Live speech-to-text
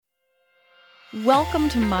Welcome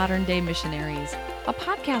to Modern Day Missionaries, a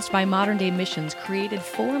podcast by Modern Day Missions created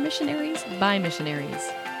for missionaries by missionaries.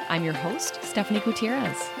 I'm your host, Stephanie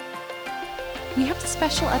Gutierrez. We have a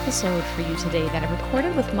special episode for you today that I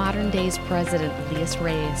recorded with Modern Day's president, Elias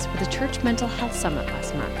Reyes, for the Church Mental Health Summit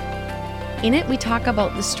last month. In it, we talk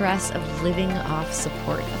about the stress of living off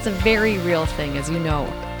support. That's a very real thing, as you know.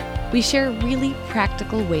 We share really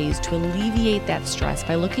practical ways to alleviate that stress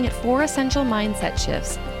by looking at 4 essential mindset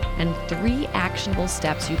shifts and 3 actionable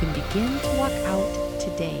steps you can begin to walk out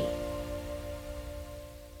today.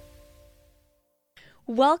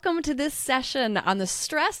 Welcome to this session on the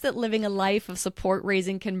stress that living a life of support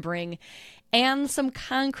raising can bring and some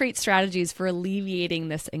concrete strategies for alleviating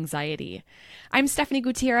this anxiety. I'm Stephanie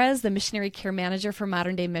Gutierrez, the Missionary Care Manager for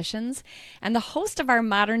Modern Day Missions and the host of our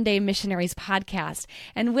Modern Day Missionaries podcast.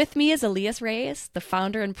 And with me is Elias Reyes, the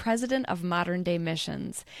founder and president of Modern Day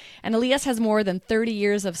Missions. And Elias has more than 30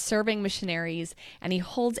 years of serving missionaries, and he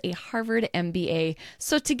holds a Harvard MBA.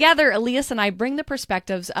 So together, Elias and I bring the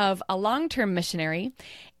perspectives of a long-term missionary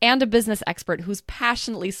and a business expert who's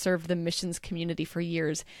passionately served the missions community for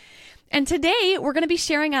years. And today, we're going to be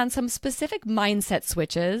sharing on some specific mindset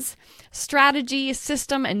switches, strategy,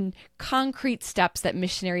 system, and concrete steps that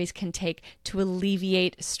missionaries can take to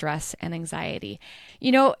alleviate stress and anxiety.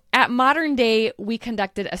 You know, at Modern Day, we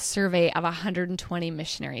conducted a survey of 120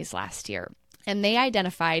 missionaries last year, and they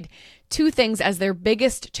identified 2 things as their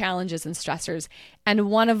biggest challenges and stressors. And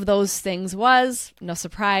one of those things was, no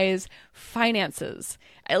surprise, finances.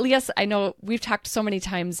 Elias, I know we've talked so many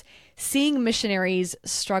times, seeing missionaries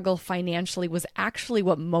struggle financially was actually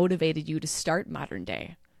what motivated you to start Modern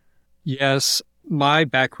Day. Yes, my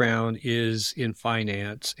background is in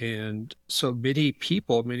finance, and so many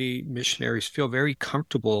people, many missionaries feel very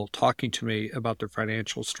comfortable talking to me about their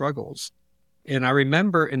financial struggles. And I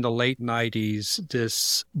remember in the late 90s,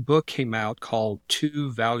 this book came out called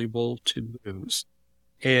Too Valuable to Lose.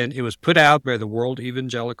 And it was put out by the World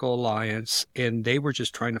Evangelical Alliance, and they were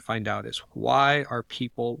just trying to find out is why are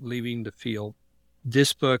people leaving the field?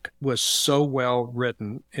 This book was so well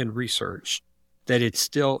written and researched that it's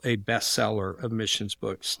still a bestseller of missions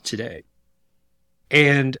books today.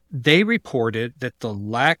 And they reported that the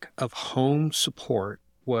lack of home support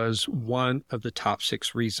was one of the top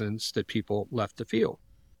 6 reasons that people left the field.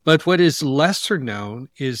 But what is lesser known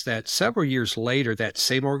is that several years later, that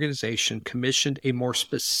same organization commissioned a more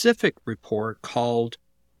specific report called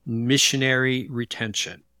Missionary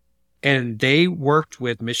Retention. And they worked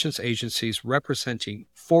with missions agencies representing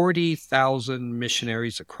 40,000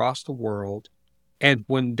 missionaries across the world. And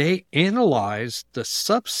when they analyzed the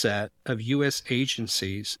subset of U.S.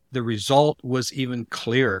 agencies, the result was even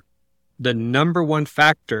clearer. The number one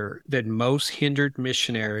factor that most hindered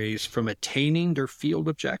missionaries from attaining their field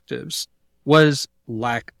objectives was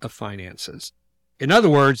lack of finances. In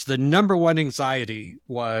other words, the number one anxiety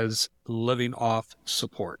was living off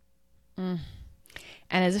support. And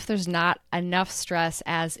as if there's not enough stress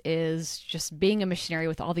as is just being a missionary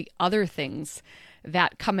with all the other things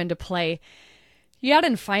that come into play. You add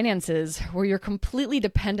in finances where you're completely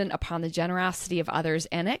dependent upon the generosity of others,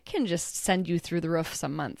 and it can just send you through the roof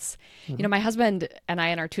some months. Mm-hmm. You know, my husband and I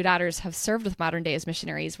and our 2 daughters have served with Modern Day as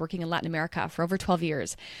missionaries working in Latin America for over 12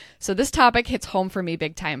 years. So this topic hits home for me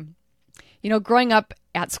big time. You know, growing up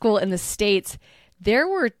at school in the States, there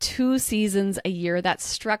were 2 seasons a year that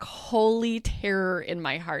struck holy terror in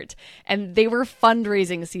my heart, and they were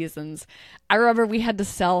fundraising seasons. I remember we had to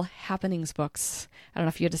sell happenings books. I don't know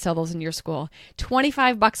if you had to sell those in your school,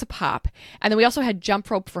 $25 a pop. And then we also had Jump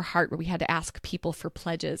Rope for Heart, where we had to ask people for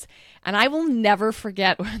pledges. And I will never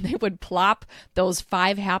forget when they would plop those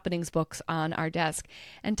 5 happenings books on our desk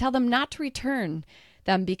and tell them not to return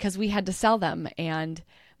them because we had to sell them. And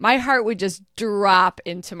my heart would just drop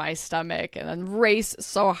into my stomach and then race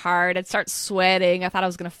so hard. I'd start sweating. I thought I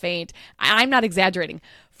was going to faint. I'm not exaggerating.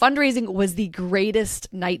 Fundraising was the greatest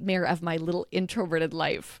nightmare of my little introverted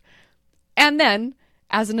life. And then,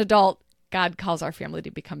 as an adult, God calls our family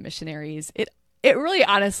to become missionaries. It really,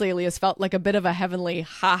 honestly, Elias, felt like a bit of a heavenly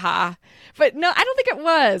ha-ha. But no, I don't think it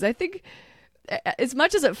was. I think as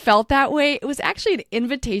much as it felt that way, it was actually an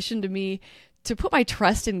invitation to me to put my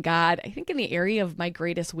trust in God, I think in the area of my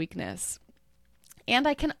greatest weakness. And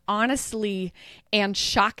I can honestly and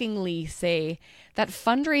shockingly say that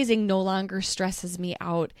fundraising no longer stresses me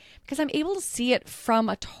out because I'm able to see it from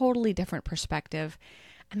a totally different perspective.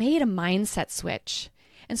 I made a mindset switch.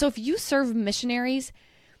 And so if you serve missionaries,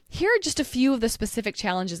 Here are just a few of the specific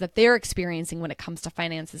challenges that they're experiencing when it comes to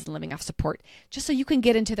finances and living off support, just so you can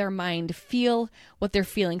get into their mind, feel what they're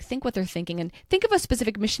feeling, think what they're thinking, and think of a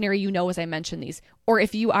specific missionary you know as I mention these. Or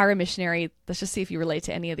if you are a missionary, let's just see if you relate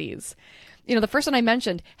to any of these. The first one I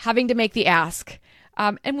mentioned, having to make the ask.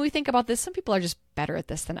 And when we think about this, some people are just better at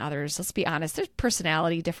this than others. Let's be honest. There's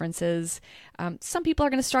personality differences. Some people are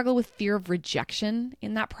going to struggle with fear of rejection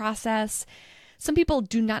in that process. Some people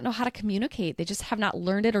do not know how to communicate. They just have not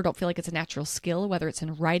learned it or don't feel like it's a natural skill, whether it's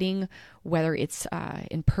in writing, whether it's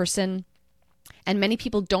in person. And many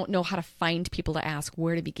people don't know how to find people to ask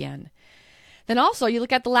where to begin. Then also you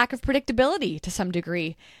look at the lack of predictability to some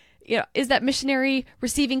degree. Is that missionary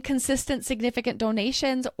receiving consistent, significant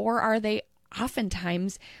donations, or are they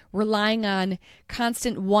oftentimes relying on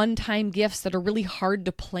constant one-time gifts that are really hard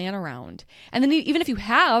to plan around? And then even if you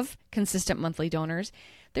have consistent monthly donors,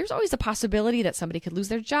 there's always a possibility that somebody could lose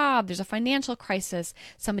their job. There's a financial crisis.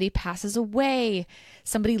 Somebody passes away.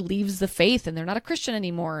 Somebody leaves the faith and they're not a Christian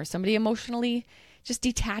anymore. Somebody emotionally just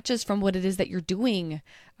detaches from what it is that you're doing.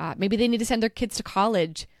 Maybe they need to send their kids to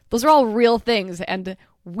college. Those are all real things. And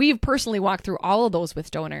we've personally walked through all of those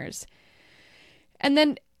with donors. And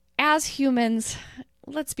then as humans,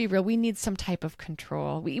 let's be real, we need some type of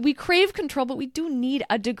control. We crave control, but we do need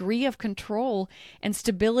a degree of control and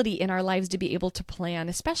stability in our lives to be able to plan,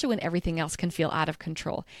 especially when everything else can feel out of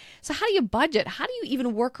control. So how do you budget? How do you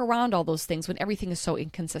even work around all those things when everything is so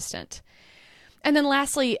inconsistent? And then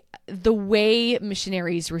lastly, the way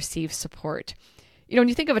missionaries receive support. When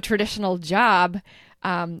you think of a traditional job,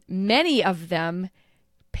 many of them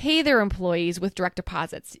pay their employees with direct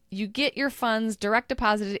deposits. You get your funds direct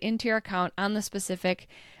deposited into your account on the specific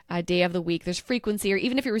day of the week. There's frequency, or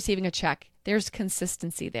even if you're receiving a check, there's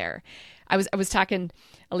consistency there. I was talking,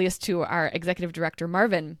 Elias, to our executive director,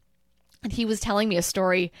 Marvin, and he was telling me a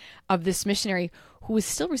story of this missionary who was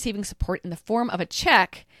still receiving support in the form of a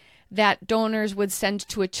check that donors would send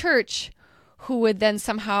to a church, who would then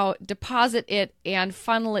somehow deposit it and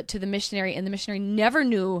funnel it to the missionary, and the missionary never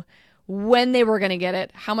knew when they were going to get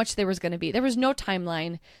it, how much there was going to be. There was no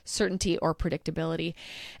timeline, certainty, or predictability.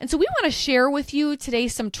 And so we want to share with you today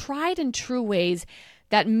some tried and true ways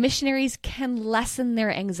that missionaries can lessen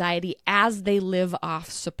their anxiety as they live off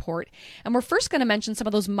support. And we're first going to mention some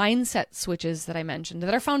of those mindset switches that I mentioned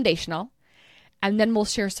that are foundational. And then we'll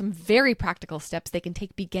share some very practical steps they can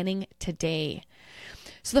take beginning today.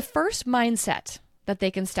 So the first mindset that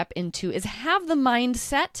they can step into is have the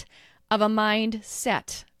mindset of a mind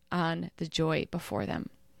set on the joy before them.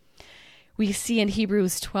 We see in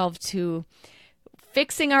Hebrews 12:2,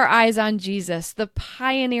 fixing our eyes on Jesus, the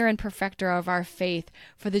pioneer and perfecter of our faith,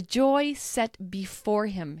 for the joy set before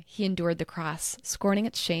him, he endured the cross, scorning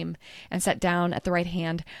its shame, and sat down at the right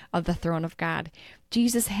hand of the throne of God.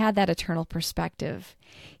 Jesus had that eternal perspective.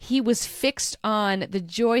 He was fixed on the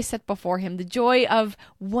joy set before him, the joy of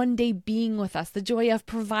one day being with us, the joy of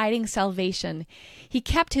providing salvation. He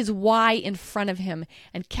kept his why in front of him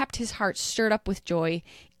and kept his heart stirred up with joy,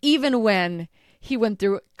 even when he went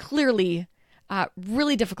through clearly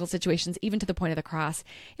really difficult situations, even to the point of the cross.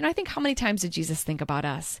 I think, how many times did Jesus think about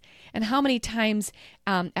us? And how many times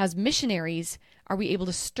as missionaries are we able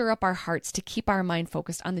to stir up our hearts to keep our mind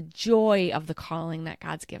focused on the joy of the calling that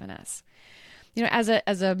God's given us? As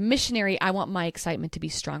a missionary, I want my excitement to be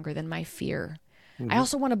stronger than my fear. Mm-hmm. I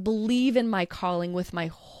also want to believe in my calling with my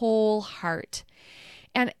whole heart.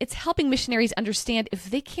 And it's helping missionaries understand, if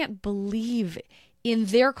they can't believe in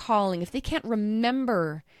their calling, if they can't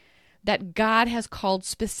remember that God has called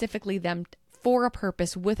specifically them for a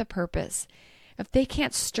purpose, with a purpose, if they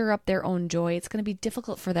can't stir up their own joy, it's going to be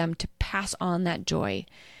difficult for them to pass on that joy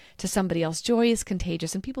to somebody else. Joy is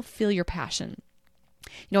contagious, and people feel your passion.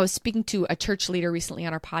 I was speaking to a church leader recently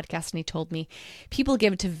on our podcast, and he told me people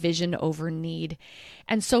give to vision over need.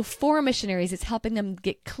 And so for missionaries, it's helping them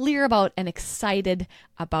get clear about and excited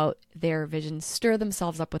about their vision, stir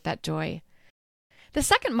themselves up with that joy. The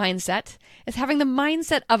second mindset is having the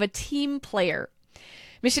mindset of a team player.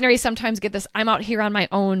 Missionaries sometimes get this I'm out here on my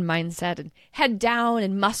own mindset and head down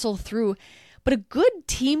and muscle through. But a good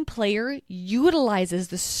team player utilizes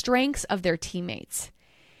the strengths of their teammates.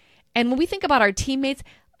 And when we think about our teammates,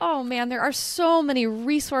 oh man, there are so many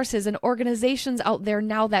resources and organizations out there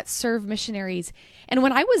now that serve missionaries. And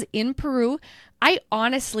when I was in Peru, I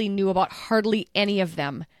honestly knew about hardly any of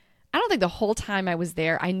them. I don't think the whole time I was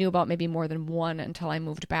there, I knew about maybe more than one until I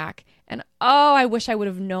moved back. And I wish I would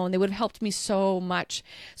have known. They would have helped me so much.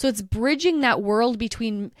 So it's bridging that world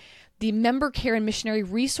between the member care and missionary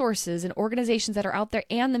resources and organizations that are out there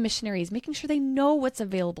and the missionaries, making sure they know what's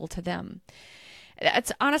available to them.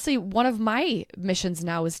 That's honestly one of my missions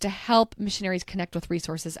now, is to help missionaries connect with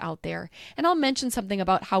resources out there. And I'll mention something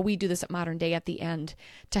about how we do this at Modern Day at the end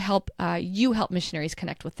to help you help missionaries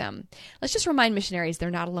connect with them. Let's just remind missionaries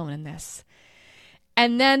they're not alone in this.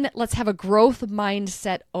 And then let's have a growth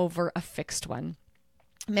mindset over a fixed one.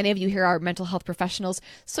 Many of you here are mental health professionals,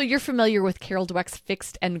 so you're familiar with Carol Dweck's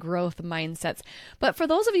fixed and growth mindsets. But for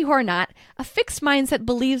those of you who are not, a fixed mindset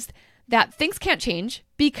believes that things can't change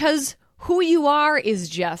because who you are is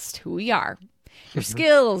just who you are. Your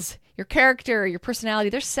skills, your character, your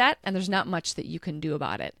personality, they're set, and there's not much that you can do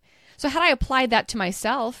about it. So had I applied that to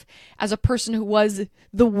myself as a person who was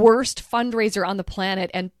the worst fundraiser on the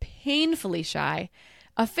planet and painfully shy,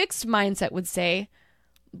 a fixed mindset would say,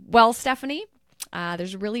 well, Stephanie,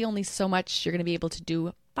 there's really only so much you're going to be able to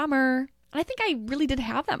do. Bummer. And I think I really did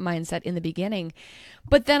have that mindset in the beginning.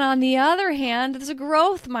 But then on the other hand, there's a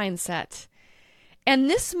growth mindset. And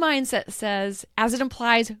this mindset says, as it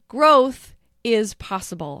implies, growth is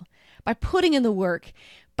possible by putting in the work,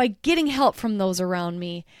 by getting help from those around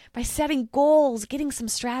me, by setting goals, getting some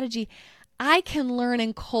strategy. I can learn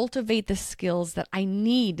and cultivate the skills that I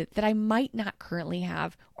need that I might not currently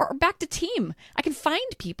have. Or back to team. I can find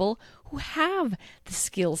people who have the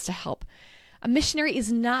skills to help. A missionary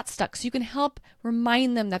is not stuck, so you can help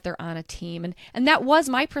remind them that they're on a team. And that was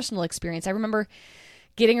my personal experience. I remember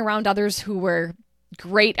getting around others who were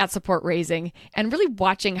great at support raising and really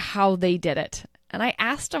watching how they did it. And I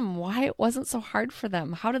asked them why it wasn't so hard for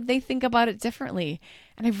them. How did they think about it differently?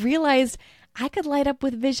 And I realized I could light up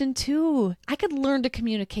with vision too. I could learn to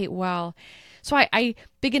communicate well. So I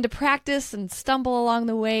began to practice and stumble along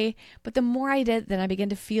the way. But the more I did, then I began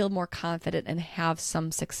to feel more confident and have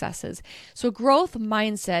some successes. So growth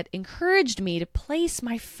mindset encouraged me to place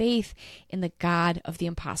my faith in the God of the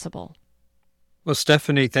impossible. Well,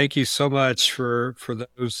 Stephanie, thank you so much for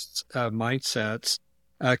those mindsets.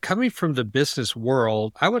 Coming from the business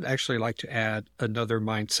world, I would actually like to add another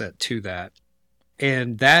mindset to that.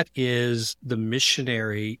 And that is the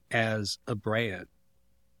missionary as a brand.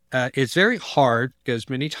 It's very hard because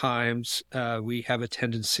many times we have a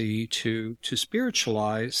tendency to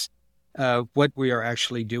spiritualize what we are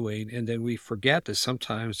actually doing. And then we forget that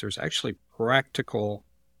sometimes there's actually practical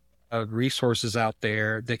resources out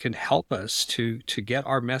there that can help us to get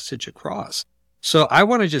our message across. So I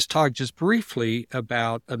want to just talk just briefly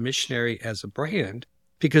about a missionary as a brand,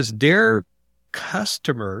 because their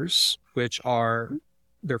customers, which are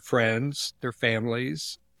their friends, their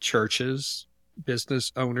families, churches,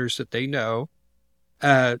 business owners that they know,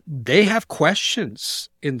 they have questions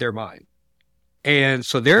in their mind. And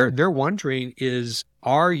so they're wondering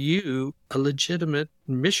are you a legitimate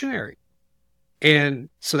missionary? And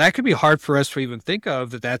so that could be hard for us to even think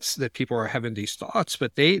of that people are having these thoughts,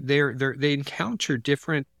 but they encounter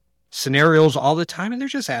different scenarios all the time. And they're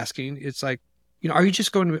just asking, it's like, are you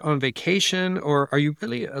just going on vacation, or are you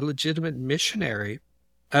really a legitimate missionary?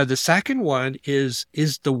 The second one is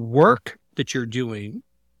the work that you're doing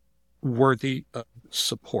worthy of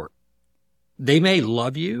support? They may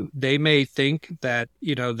love you. They may think that,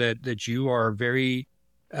 that you are very,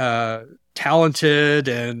 talented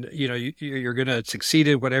and, you're going to succeed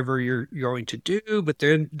in whatever you're going to do, but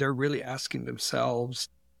then they're really asking themselves,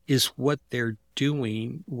 is what they're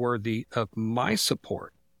doing worthy of my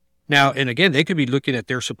support? Now, and again, they could be looking at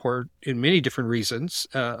their support in many different reasons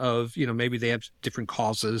of, maybe they have different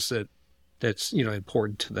causes that's,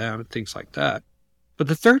 important to them and things like that. But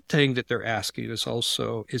the third thing that they're asking is,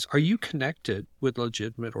 are you connected with a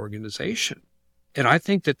legitimate organization? And I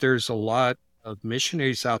think that there's a lot of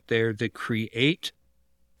missionaries out there that create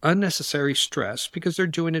unnecessary stress because they're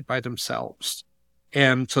doing it by themselves.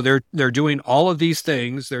 And so they're doing all of these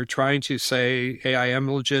things. They're trying to say, hey, I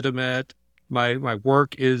am legitimate. My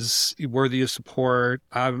work is worthy of support.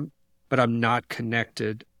 But I'm not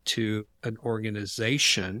connected to an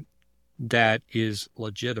organization that is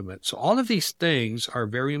legitimate. So all of these things are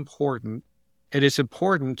very important. And it's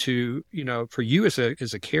important to, for you as a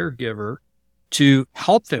caregiver, to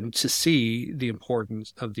help them to see the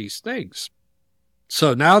importance of these things.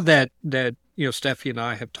 So now that Steffi and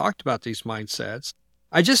I have talked about these mindsets,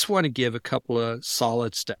 I just want to give a couple of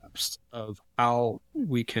solid steps of how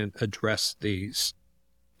we can address these.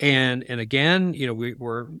 And again,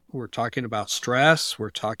 we're talking about stress. We're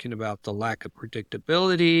talking about the lack of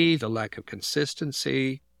predictability, the lack of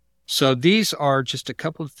consistency. So these are just a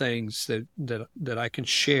couple of things that I can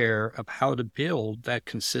share of how to build that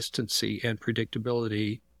consistency and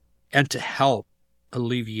predictability and to help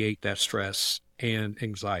alleviate that stress and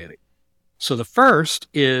anxiety. So the first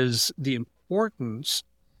is the importance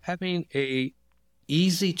of having a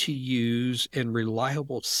easy to use and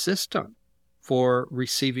reliable system for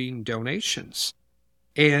receiving donations.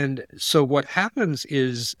 And so what happens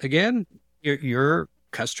is, again, your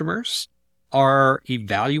customers are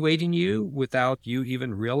evaluating you without you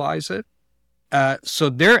even realize it. So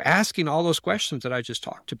they're asking all those questions that I just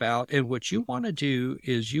talked about. And what you want to do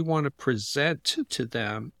is you want to present to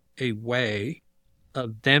them a way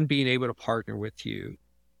of them being able to partner with you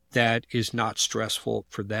that is not stressful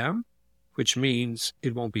for them, which means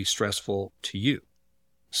it won't be stressful to you.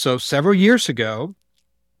 So several years ago,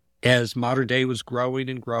 as Modern Day was growing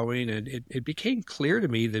and growing, and it became clear to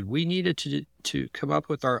me that we needed to come up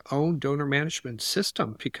with our own donor management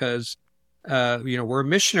system because, we're a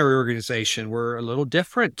missionary organization. We're a little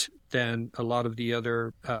different than a lot of the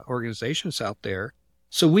other organizations out there.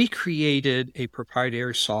 So we created a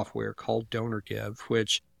proprietary software called DonorGive,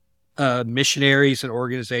 which missionaries and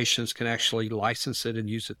organizations can actually license it and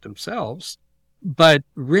use it themselves. But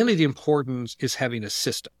really the importance is having a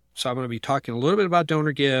system. So I'm going to be talking a little bit about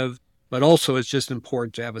DonorGive, but also it's just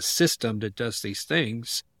important to have a system that does these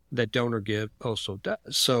things that DonorGive also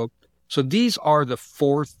does. So these are the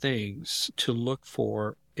 4 things to look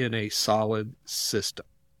for in a solid system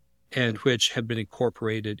and which have been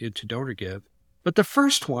incorporated into DonorGive. But the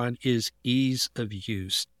first one is ease of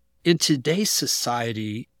use. In today's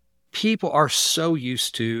society, people are so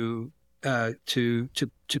used to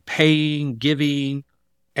paying, giving,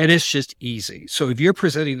 and it's just easy. So if you're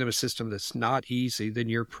presenting them a system that's not easy, then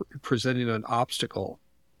you're presenting an obstacle,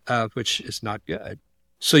 which is not good.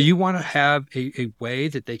 So you want to have a way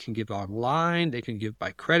that they can give online, they can give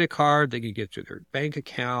by credit card, they can give to their bank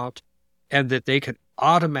account, and that they can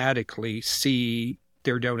automatically see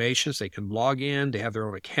their donations. They can log in, they have their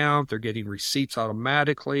own account, they're getting receipts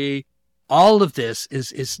automatically. All of this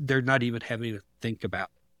is they're not even having to think about.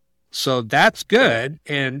 So that's good,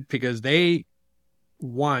 and because they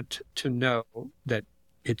want to know that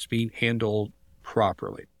it's being handled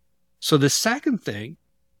properly. So the second thing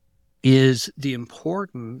is the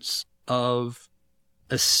importance of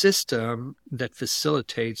a system that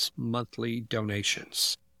facilitates monthly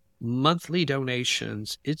donations. Monthly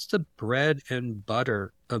donations, it's the bread and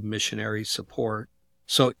butter of missionary support.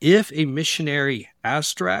 So if a missionary has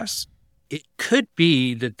stress, it could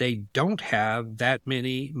be that they don't have that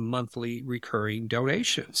many monthly recurring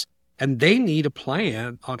donations, and they need a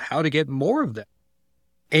plan on how to get more of them.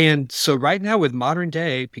 And so right now with Modern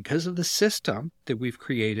Day, because of the system that we've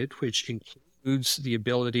created, which includes the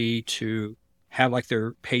ability to have like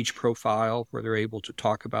their page profile where they're able to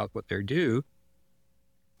talk about what they do,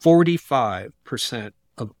 45%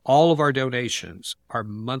 of all of our donations are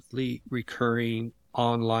monthly recurring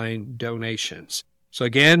online donations. So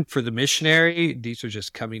again, for the missionary, these are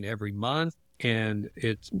just coming every month, and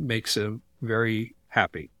it makes them very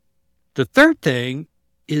happy. The third thing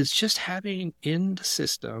is just having in the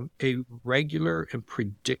system a regular and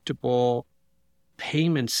predictable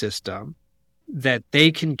payment system that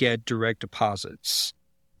they can get direct deposits.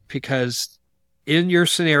 Because in your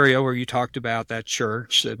scenario where you talked about that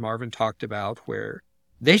church that Marvin talked about, where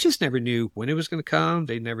they just never knew when it was going to come,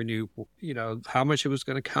 they never knew, how much it was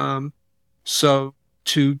going to come. So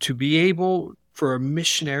to be able for a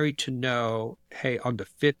missionary to know, hey, on the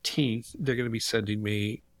 15th, they're going to be sending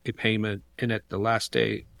me a payment, and at the last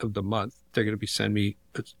day of the month, they're going to be sending me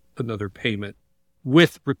another payment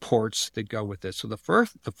with reports that go with it. So the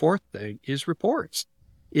fourth thing is reports,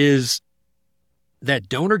 is that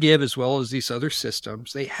DonorGive, as well as these other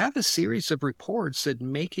systems, they have a series of reports that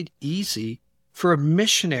make it easy for a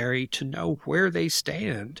missionary to know where they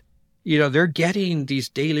stand. They're getting these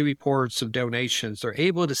daily reports of donations. They're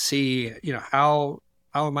able to see, how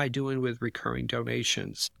am I doing with recurring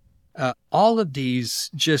donations? All of these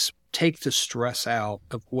just take the stress out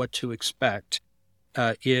of what to expect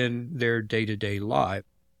in their day-to-day life.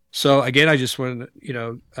 So again, I just want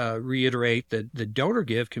to reiterate that the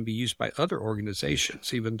DonorGive can be used by other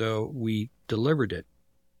organizations, even though we delivered it.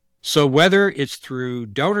 So whether it's through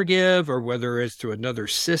DonorGive or whether it's through another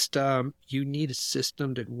system, you need a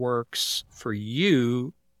system that works for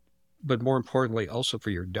you, but more importantly, also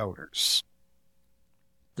for your donors.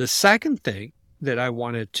 The second thing that I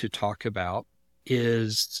wanted to talk about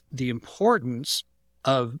is the importance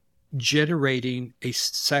of generating a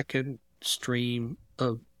second stream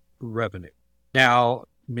of revenue. Now,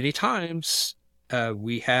 many times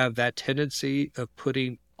we have that tendency of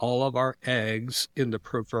putting all of our eggs in the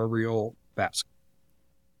proverbial basket.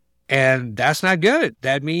 And that's not good.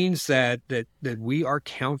 That means that we are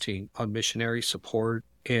counting on missionary support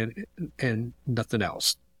and nothing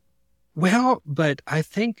else. Well, but I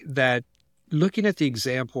think that looking at the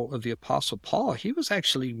example of the Apostle Paul, he was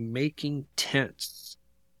actually making tents.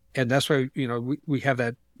 And that's why, we have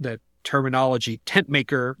that terminology, tent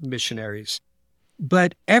maker missionaries.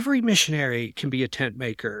 But every missionary can be a tent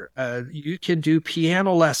maker. You can do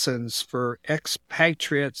piano lessons for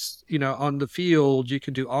expatriates, on the field. You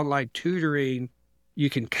can do online tutoring. You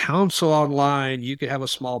can counsel online. You can have a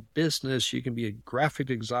small business. You can be a graphic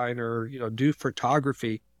designer, do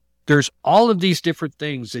photography. There's all of these different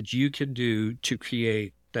things that you can do to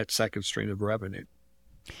create that second stream of revenue.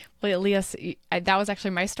 Well, Elias, that was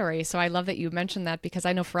actually my story. So I love that you mentioned that, because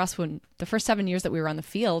I know for us, when the first 7 years that we were on the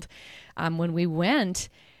field, when we went,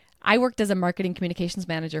 I worked as a marketing communications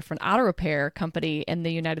manager for an auto repair company in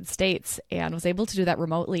the United States, and was able to do that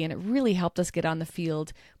remotely. And it really helped us get on the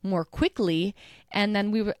field more quickly. And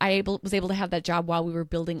then I was able to have that job while we were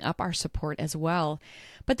building up our support as well.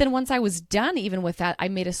 But then once I was done, even with that, I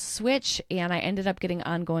made a switch, and I ended up getting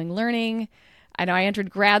ongoing learning. I know I entered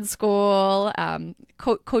grad school,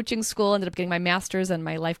 coaching school, ended up getting my master's and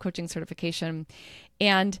my life coaching certification.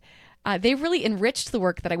 And they really enriched the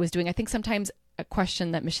work that I was doing. I think sometimes a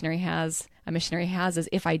question that a missionary has is,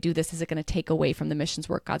 if I do this, is it going to take away from the missions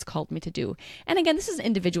work God's called me to do? And again, this is an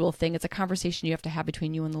individual thing. It's a conversation you have to have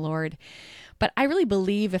between you and the Lord. But I really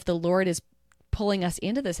believe if the Lord is pulling us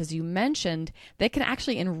into this, as you mentioned, that can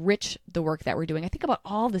actually enrich the work that we're doing. I think about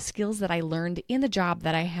all the skills that I learned in the job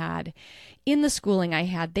that I had, in the schooling I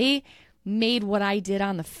had. They made what I did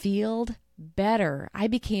on the field better. I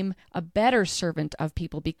became a better servant of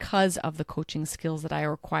people because of the coaching skills that I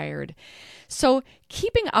acquired. So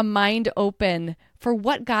keeping a mind open for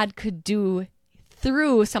what God could do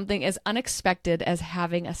through something as unexpected as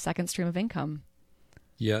having a second stream of income.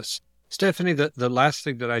 Yes. Stephanie, the last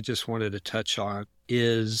thing that I just wanted to touch on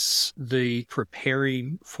is the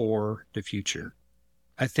preparing for the future.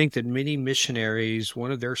 I think that many missionaries,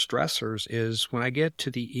 one of their stressors is, when I get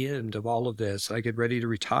to the end of all of this, I get ready to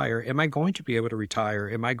retire. Am I going to be able to retire?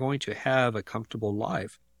 Am I going to have a comfortable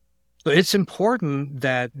life? So it's important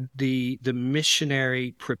that the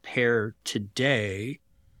missionary prepare today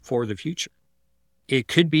for the future. It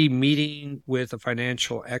could be meeting with a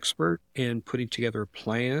financial expert and putting together a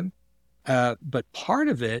plan. But part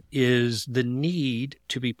of it is the need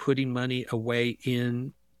to be putting money away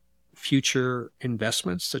in future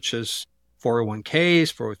investments, such as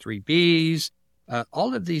 401ks, 403bs,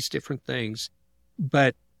 all of these different things.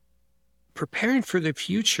 But preparing for the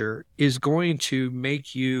future is going to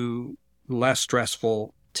make you less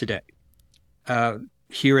stressful today.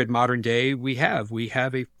 Here at Modern Day, we have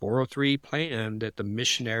a 403 plan that the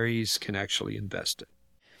missionaries can actually invest in.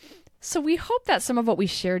 So we hope that some of what we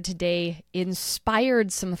shared today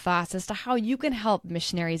inspired some thoughts as to how you can help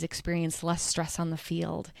missionaries experience less stress on the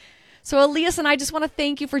field. So Elias and I just want to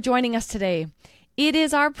thank you for joining us today. It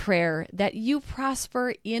is our prayer that you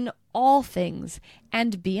prosper in all things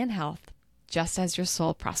and be in health, just as your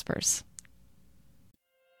soul prospers.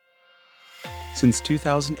 Since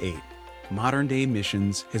 2008, Modern Day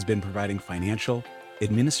Missions has been providing financial,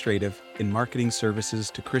 administrative, and marketing services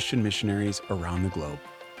to Christian missionaries around the globe.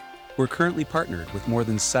 We're currently partnered with more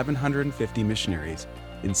than 750 missionaries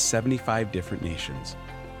in 75 different nations.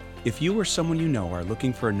 If you or someone you know are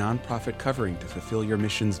looking for a nonprofit covering to fulfill your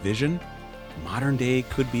mission's vision, Modern Day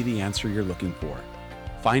could be the answer you're looking for.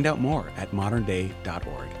 Find out more at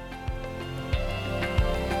modernday.org.